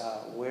that's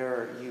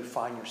where you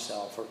find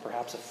yourself, or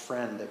perhaps a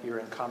friend that you're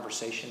in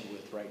conversation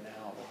with right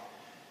now,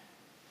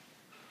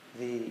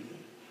 the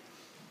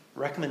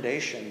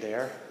recommendation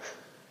there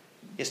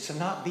is to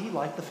not be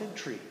like the fig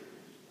tree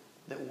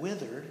that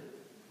withered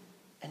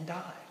and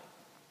died.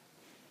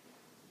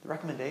 The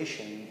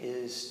recommendation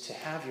is to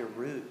have your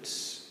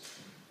roots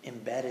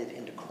embedded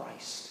into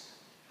Christ.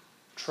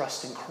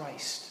 Trust in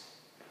Christ.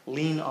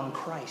 Lean on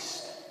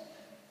Christ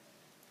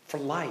for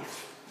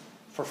life,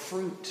 for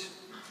fruit.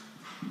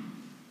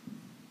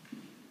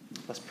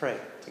 Let's pray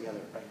together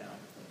right now.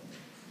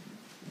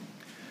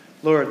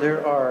 Lord,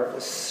 there are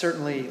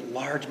certainly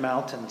large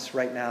mountains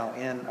right now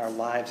in our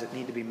lives that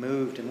need to be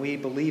moved, and we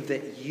believe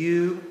that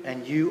you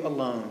and you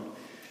alone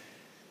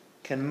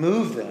can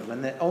move them,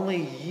 and that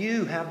only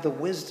you have the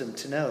wisdom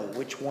to know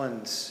which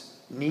ones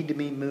need to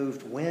be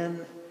moved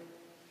when.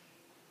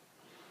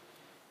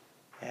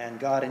 And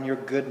God, in your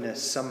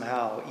goodness,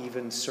 somehow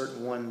even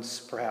certain ones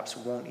perhaps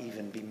won't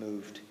even be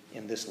moved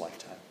in this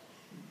lifetime.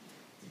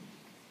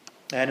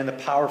 And in the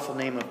powerful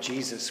name of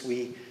Jesus,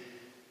 we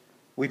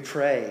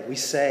pray, we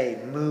say,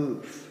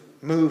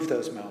 move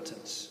those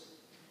mountains.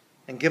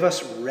 And give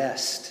us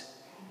rest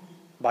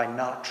by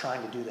not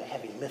trying to do the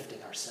heavy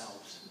lifting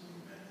ourselves.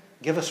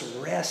 Give us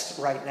rest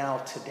right now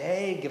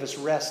today. Give us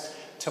rest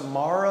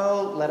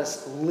tomorrow. Let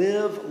us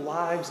live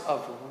lives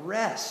of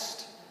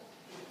rest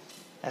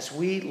as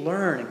we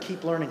learn and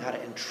keep learning how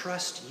to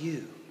entrust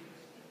you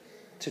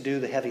to do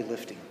the heavy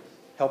lifting.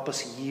 Help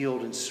us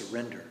yield and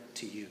surrender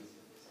to you.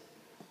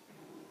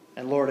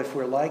 And Lord, if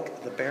we're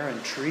like the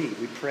barren tree,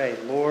 we pray,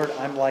 Lord,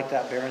 I'm like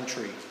that barren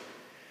tree.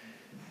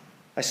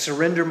 I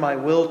surrender my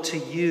will to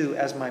you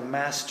as my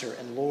master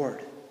and Lord.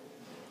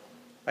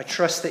 I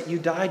trust that you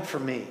died for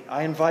me.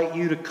 I invite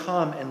you to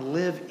come and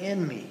live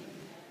in me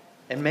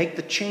and make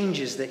the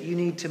changes that you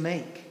need to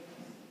make.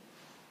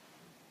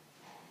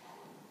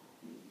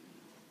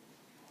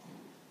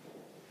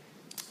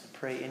 I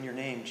pray in your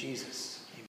name, Jesus.